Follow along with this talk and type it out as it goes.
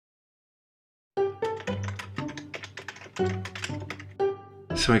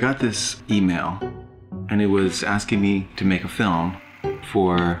So I got this email, and it was asking me to make a film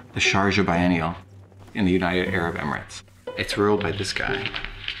for the Sharjah Biennial in the United Arab Emirates. It's ruled by this guy,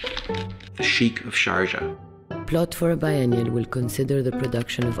 the Sheik of Sharjah. Plot for a biennial will consider the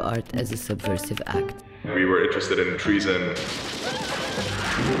production of art as a subversive act. We were interested in treason,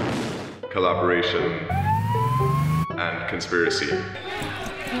 collaboration, and conspiracy.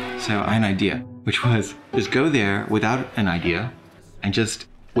 So I had an idea, which was just go there without an idea and just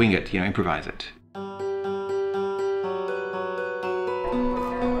wing it, improvise it.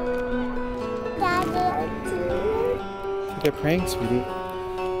 They're praying, sweetie.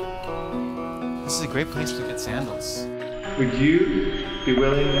 This is a great place to get sandals. Would you be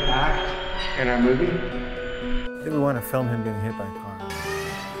willing to act in our movie? I think we want to film him getting hit by a car.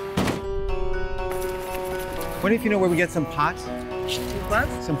 What if you know where we get some pot? What?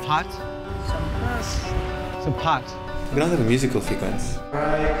 Some pot? Some pot. Some pot. We don't have a musical sequence.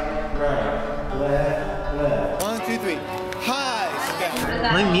 Right, left. 1, 2, 3. Hi,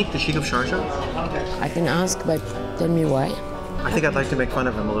 Can I meet the Sheik of Sharjah? I can ask, but tell me why. I think I'd like to make fun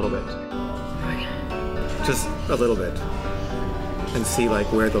of him a little bit. Just a little bit. And see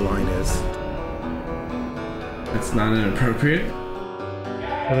where the line is. It's not inappropriate.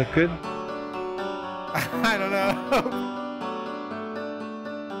 I look good? I don't know.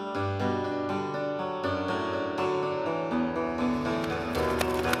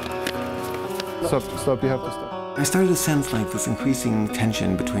 Stop, you have to stop. I started to sense this increasing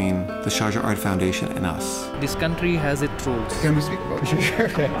tension between the Sharjah Art Foundation and us. This country has its rules. Can we speak about it? Sure.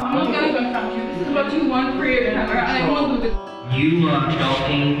 I'm not gonna confront you. This is what you want for your camera, and I won't do this. You are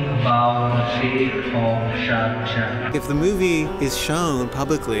talking about the Sheik of Sharjah. If the movie is shown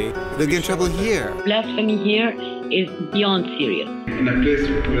publicly, they'll get in trouble here. Blasphemy here is beyond serious. In a place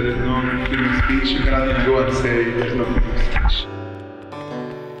where there's no freedom of speech, you cannot even go and say there's no freedom of speech.